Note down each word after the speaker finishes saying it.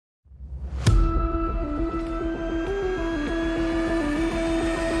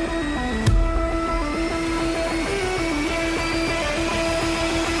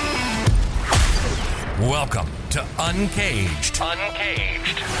Uncaged.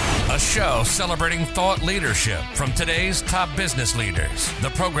 A show celebrating thought leadership from today's top business leaders. The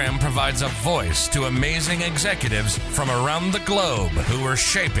program provides a voice to amazing executives from around the globe who are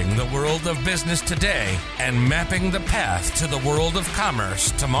shaping the world of business today and mapping the path to the world of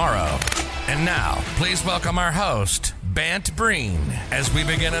commerce tomorrow. And now, please welcome our host, Bant Breen, as we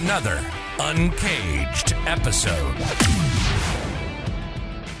begin another Uncaged episode.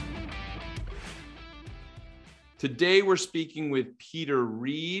 Today, we're speaking with Peter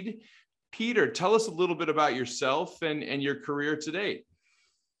Reed. Peter, tell us a little bit about yourself and your career to date.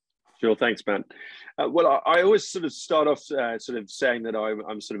 Sure, thanks, man. Well, I always sort of start off saying that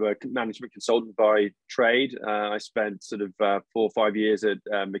I'm sort of a management consultant by trade. I spent sort of 4 or 5 years at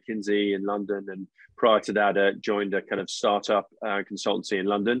McKinsey in London, and prior to that, joined a kind of startup consultancy in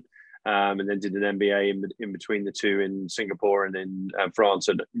London, and then did an MBA in between the two in Singapore and in France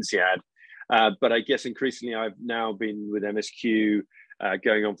at INSEAD. But I guess increasingly, I've now been with MSQ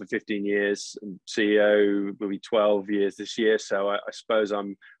going on for 15 years, and CEO will be 12 years this year. So I suppose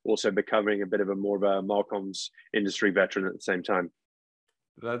I'm also becoming a bit of a more of a Marcoms industry veteran at the same time.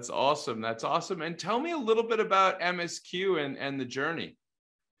 That's awesome. That's awesome. And tell me a little bit about MSQ and the journey.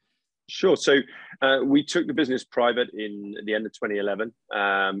 Sure. So we took the business private in the end of 2011,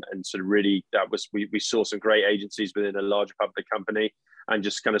 and sort of really we saw some great agencies within a large public company, and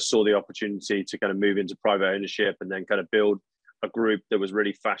just kind of saw the opportunity to kind of move into private ownership and then kind of build a group that was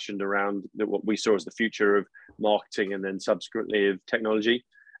really fashioned around what we saw as the future of marketing and then subsequently of technology.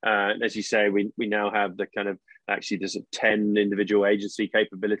 And as you say, we now have the kind of actually there's 10 individual agency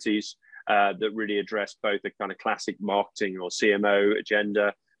capabilities that really address both the kind of classic marketing or CMO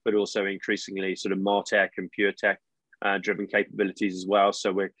agenda, but also increasingly sort of MarTech and pure tech driven capabilities as well.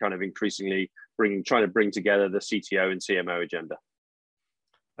 So we're kind of increasingly trying to bring together the CTO and CMO agenda.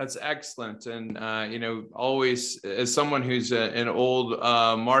 That's excellent. And, always as someone who's an old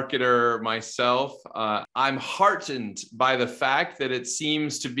marketer myself, I'm heartened by the fact that it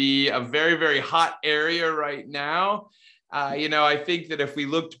seems to be a very, very hot area right now. I think that if we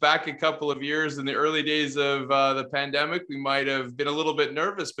looked back a couple of years in the early days of the pandemic, we might have been a little bit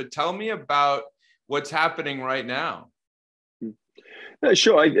nervous, but tell me about what's happening right now.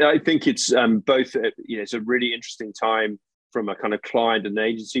 Sure. I think it's both, it's a really interesting time from a kind of client and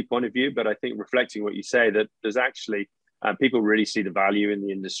agency point of view, but I think reflecting what you say, that there's actually people really see the value in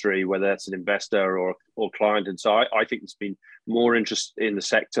the industry, whether that's an investor or client. And so I think there's been more interest in the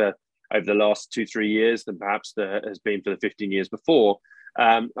sector over the last 2-3 years than perhaps there has been for the 15 years before.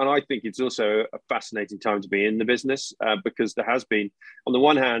 And I think it's also a fascinating time to be in the business because there has been, on the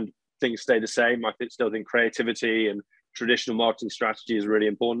one hand, things stay the same. I still think creativity and traditional marketing strategy is really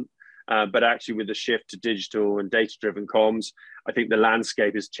important. But actually, with the shift to digital and data-driven comms, I think the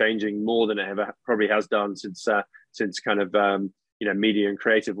landscape is changing more than it ever probably has done since kind of media and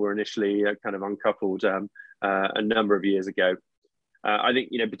creative were initially kind of uncoupled a number of years ago. I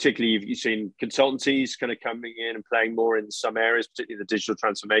think particularly you've seen consultancies kind of coming in and playing more in some areas, particularly the digital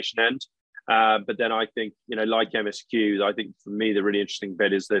transformation end. But then I think like MSQ, I think for me the really interesting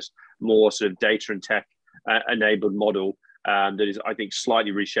bit is this more sort of data and tech enabled model. That is, I think, slightly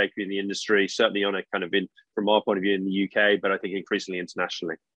reshaping the industry, certainly on a kind of from our point of view in the UK, but I think increasingly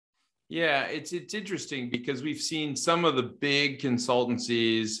internationally. Yeah, it's interesting because we've seen some of the big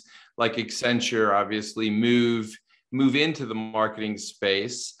consultancies like Accenture obviously move into the marketing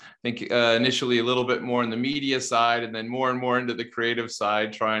space. I think initially a little bit more on the media side and then more and more into the creative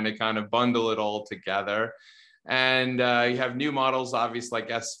side, trying to kind of bundle it all together. And you have new models, obviously, like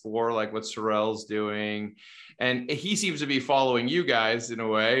S4, like what Sorrell's doing. And he seems to be following you guys in a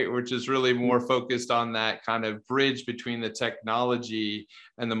way, which is really more focused on that kind of bridge between the technology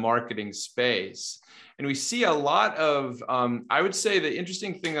and the marketing space. And we see a lot of, I would say the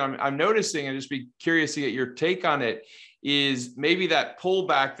interesting thing I'm noticing, and just be curious to get your take on it, is maybe that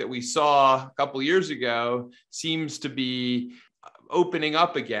pullback that we saw a couple of years ago seems to be opening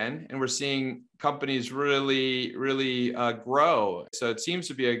up again, and we're seeing companies really grow. So it seems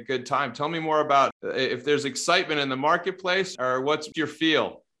to be a good time. Tell me more about if there's excitement in the marketplace, or what's your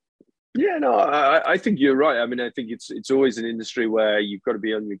feel? Yeah, no, I think you're right. I mean, I think it's always an industry where you've got to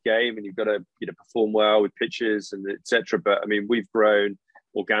be on your game and you've got to perform well with pitches and etc. But I mean, we've grown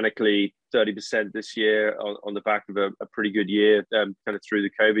organically 30% this year on the back of a pretty good year, kind of through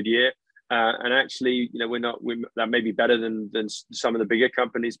the COVID year. And actually, that may be better than some of the bigger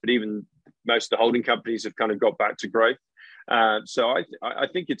companies, but even most of the holding companies have kind of got back to growth. So I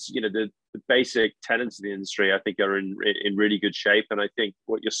think it's, the basic tenets of the industry, I think, are in really good shape. And I think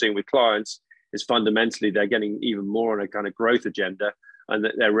what you're seeing with clients is fundamentally they're getting even more on a kind of growth agenda. and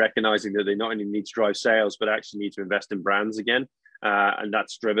that they're recognizing that they not only need to drive sales, but actually need to invest in brands again. And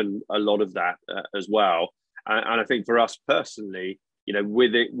that's driven a lot of that as well. And I think for us personally,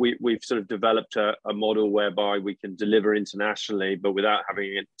 with it, we've sort of developed a model whereby we can deliver internationally, but without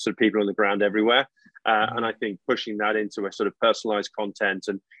having sort of people on the ground everywhere. And I think pushing that into a sort of personalized content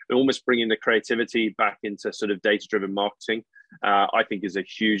and almost bringing the creativity back into sort of data-driven marketing, I think is a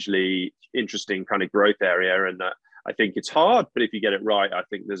hugely interesting kind of growth area. And I think it's hard, but if you get it right, I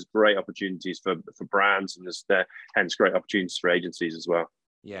think there's great opportunities for brands, and there's hence great opportunities for agencies as well.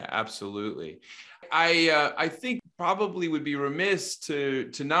 Yeah, absolutely. I think probably would be remiss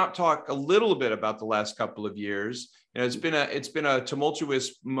to not talk a little bit about the last couple of years. It's been a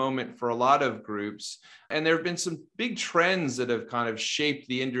tumultuous moment for a lot of groups, and there have been some big trends that have kind of shaped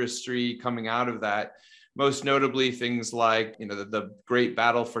the industry coming out of that. Most notably, things like the great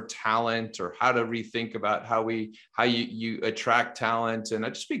battle for talent, or how to rethink about how you attract talent. And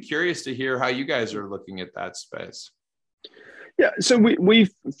I'd just be curious to hear how you guys are looking at that space. Yeah, so we've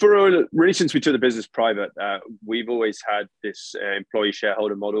really since we took the business private, we've always had this employee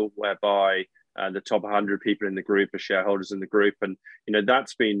shareholder model whereby the top 100 people in the group are shareholders in the group, and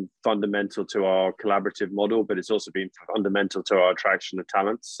that's been fundamental to our collaborative model, but it's also been fundamental to our attraction of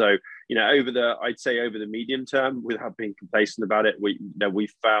talent. So over the medium term, without being complacent about it, we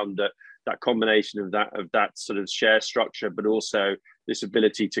found that combination of that sort of share structure, but also this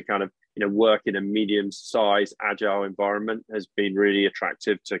ability to kind of work in a medium-sized agile environment has been really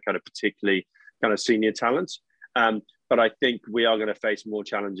attractive to kind of particularly kind of senior talent. But I think we are going to face more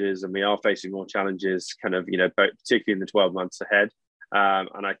challenges, and we are facing more challenges kind of particularly in the 12 months ahead.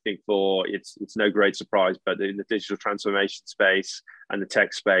 And I think it's no great surprise, but in the digital transformation space and the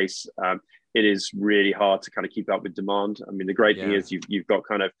tech space, it is really hard to kind of keep up with demand. I mean, the great thing is you've got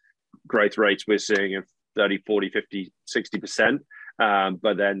kind of growth rates we're seeing of 30, 40, 50, 60%.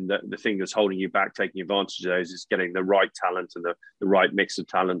 But then the thing that's holding you back, taking advantage of those, is getting the right talent and the right mix of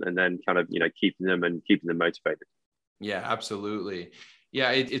talent, and then kind of keeping them motivated. Yeah, absolutely. Yeah,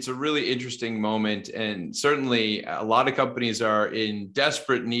 it's a really interesting moment, and certainly a lot of companies are in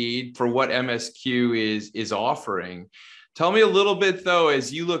desperate need for what MSQ is offering. Tell me a little bit, though,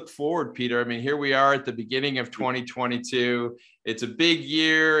 as you look forward, Peter. I mean, here we are at the beginning of 2022. It's a big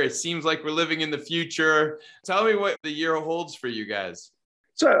year. It seems like we're living in the future. Tell me what the year holds for you guys.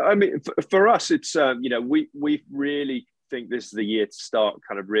 So, I mean, for us, it's, we really think this is the year to start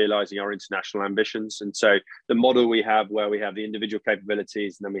kind of realizing our international ambitions. And so the model we have, where we have the individual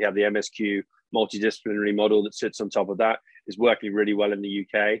capabilities, and then we have the MSQ multidisciplinary model that sits on top of that, is working really well in the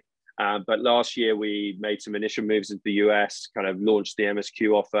UK. But last year, we made some initial moves into the US, kind of launched the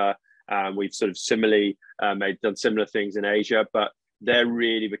MSQ offer. We've sort of similarly done similar things in Asia, but they're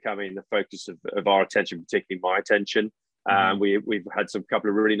really becoming the focus of our attention, particularly my attention. We've had some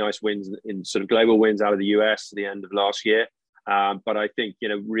couple of really nice wins in sort of global wins out of the US at the end of last year. But I think,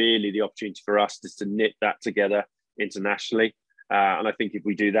 really the opportunity for us is to knit that together internationally. And I think if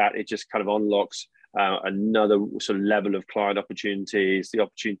we do that, it just kind of unlocks another sort of level of client opportunities, the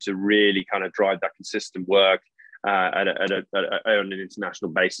opportunity to really kind of drive that consistent work on an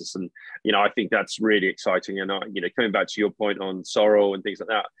international basis. And, I think that's really exciting. And, coming back to your point on Sorrel and things like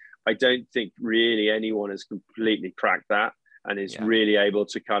that, I don't think really anyone has completely cracked that and is really able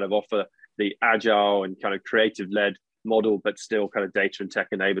to kind of offer the agile and kind of creative-led model, but still kind of data and tech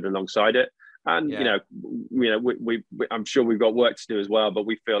enabled alongside it. And I'm sure we've got work to do as well, but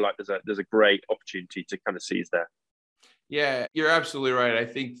we feel like there's a great opportunity to kind of seize there. Yeah, you're absolutely right. I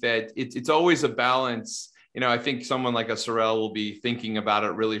think that it's always a balance. I think someone like a Sorrel will be thinking about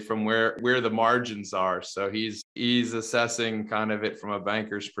it really from where the margins are. So he's assessing kind of it from a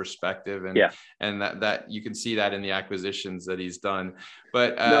banker's perspective, and that you can see that in the acquisitions that he's done.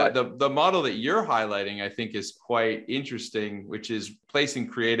 But the model that you're highlighting, I think, is quite interesting, which is placing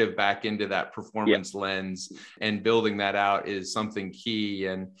creative back into that performance lens and building that out is something key.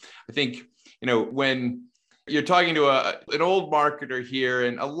 And I think, when you're talking to an old marketer here,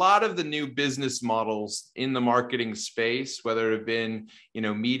 and a lot of the new business models in the marketing space, whether it have been,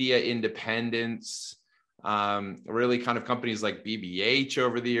 media independence, really kind of companies like BBH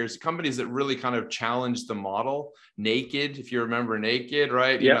over the years, companies that really kind of challenged the model. Naked, if you remember Naked,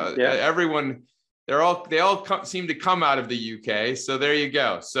 right? Everyone, they all seem to come out of the UK. So there you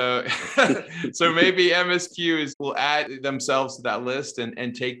go. So, so maybe MSQ will add themselves to that list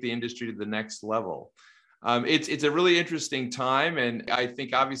and take the industry to the next level. It's a really interesting time, and I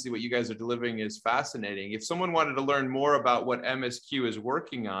think obviously what you guys are delivering is fascinating. If someone wanted to learn more about what MSQ is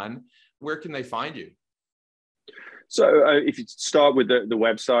working on, where can they find you? So if you start with the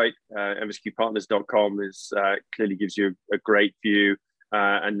website, msqpartners.com clearly gives you a great view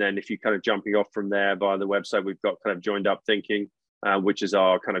And then if you're kind of jumping off from there via the website, we've got kind of Joined Up Thinking, which is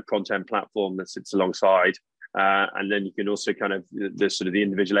our kind of content platform that sits alongside. And then you can also kind of the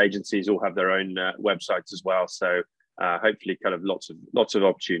individual agencies all have their own websites as well. So hopefully kind of lots of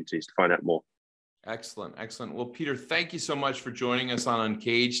opportunities to find out more. Excellent. Well, Peter, thank you so much for joining us on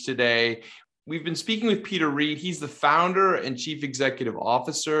Uncaged today. We've been speaking with Peter Reed. He's the founder and chief executive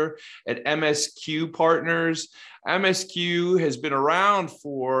officer at MSQ Partners. MSQ has been around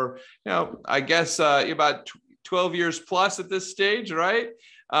for, I guess about 12 years plus at this stage, right?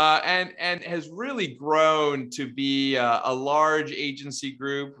 And has really grown to be a large agency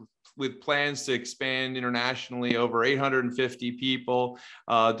group with plans to expand internationally, over 850 people,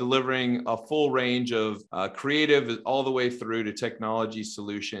 delivering a full range of creative all the way through to technology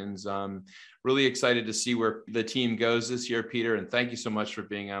solutions. Really excited to see where the team goes this year, Peter, and thank you so much for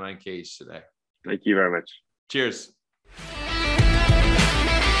being on Uncaged today. Thank you very much. Cheers.